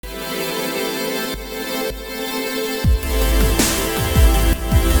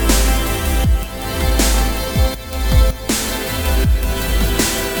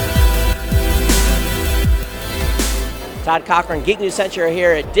Todd Cochran, Geek News Center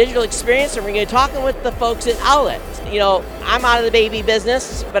here at Digital Experience, and we're going to be talking with the folks at Owlet. You know, I'm out of the baby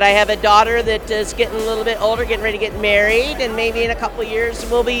business, but I have a daughter that is getting a little bit older, getting ready to get married, and maybe in a couple of years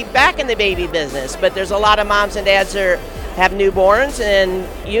we'll be back in the baby business. But there's a lot of moms and dads that have newborns, and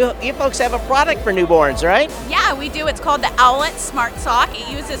you folks have a product for newborns, right? Yeah, we do. It's called the Owlet Smart Sock. It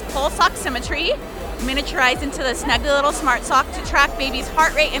uses pulse oximetry, miniaturized into the snuggy little smart sock to track baby's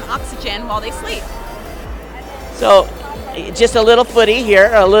heart rate and oxygen while they sleep. So, just a little footy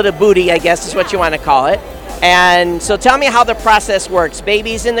here, a little booty, I guess is what you want to call it. And so tell me how the process works.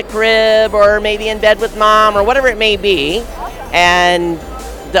 Baby's in the crib or maybe in bed with mom or whatever it may be, and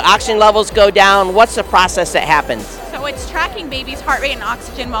the oxygen levels go down. What's the process that happens? So it's tracking baby's heart rate and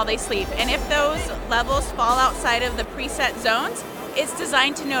oxygen while they sleep. And if those levels fall outside of the preset zones, it's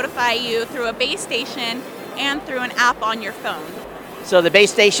designed to notify you through a base station and through an app on your phone. So the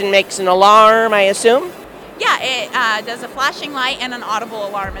base station makes an alarm, I assume? Yeah, it does a flashing light and an audible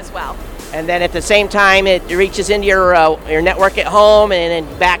alarm as well. And then at the same time, it reaches into your network at home and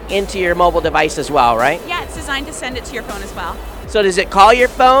then back into your mobile device as well, right? Yeah, it's designed to send it to your phone as well. So does it call your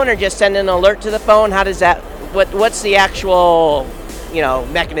phone or just send an alert to the phone? How does that, what's the actual,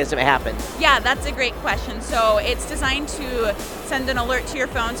 mechanism it happens? Yeah, that's a great question. So it's designed to send an alert to your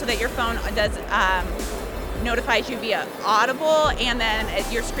phone so that your phone does notifies you via audible, and then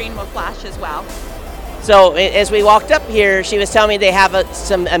your screen will flash as well. So as we walked up here, she was telling me they have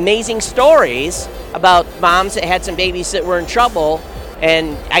some amazing stories about moms that had some babies that were in trouble.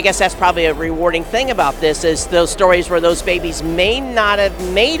 And I guess that's probably a rewarding thing about this, is those stories where those babies may not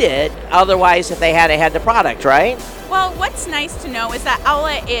have made it otherwise if they had the product, right? Well, what's nice to know is that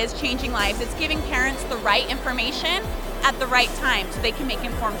Owlet is changing lives. It's giving parents the right information at the right time so they can make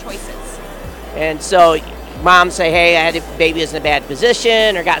informed choices. And so moms say, hey, I had a baby that's in a bad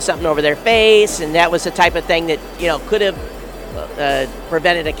position or got something over their face, and that was the type of thing that, could have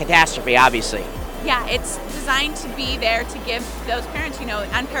prevented a catastrophe, obviously. Yeah, it's designed to be there to give those parents,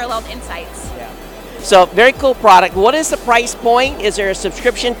 unparalleled insights. Yeah. So, very cool product. What is the price point? Is there a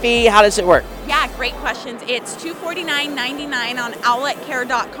subscription fee? How does it work? Yeah, great questions. It's $249.99 on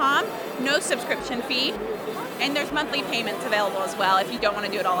owletcare.com, no subscription fee, and there's monthly payments available as well if you don't want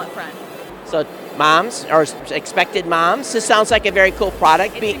to do it all up front. So moms, or expected moms, this sounds like a very cool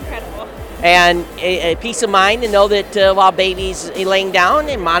product. It's incredible. And a peace of mind to know that while baby's laying down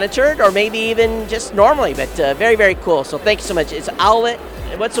and monitored, or maybe even just normally, but very, very cool. So thank you so much. It's Owlet,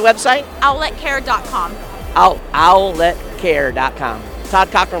 what's the website? Owletcare.com. Owletcare.com.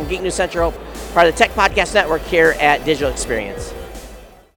 Todd Cochran from Geek News Central, part of the Tech Podcast Network here at Digital Experience.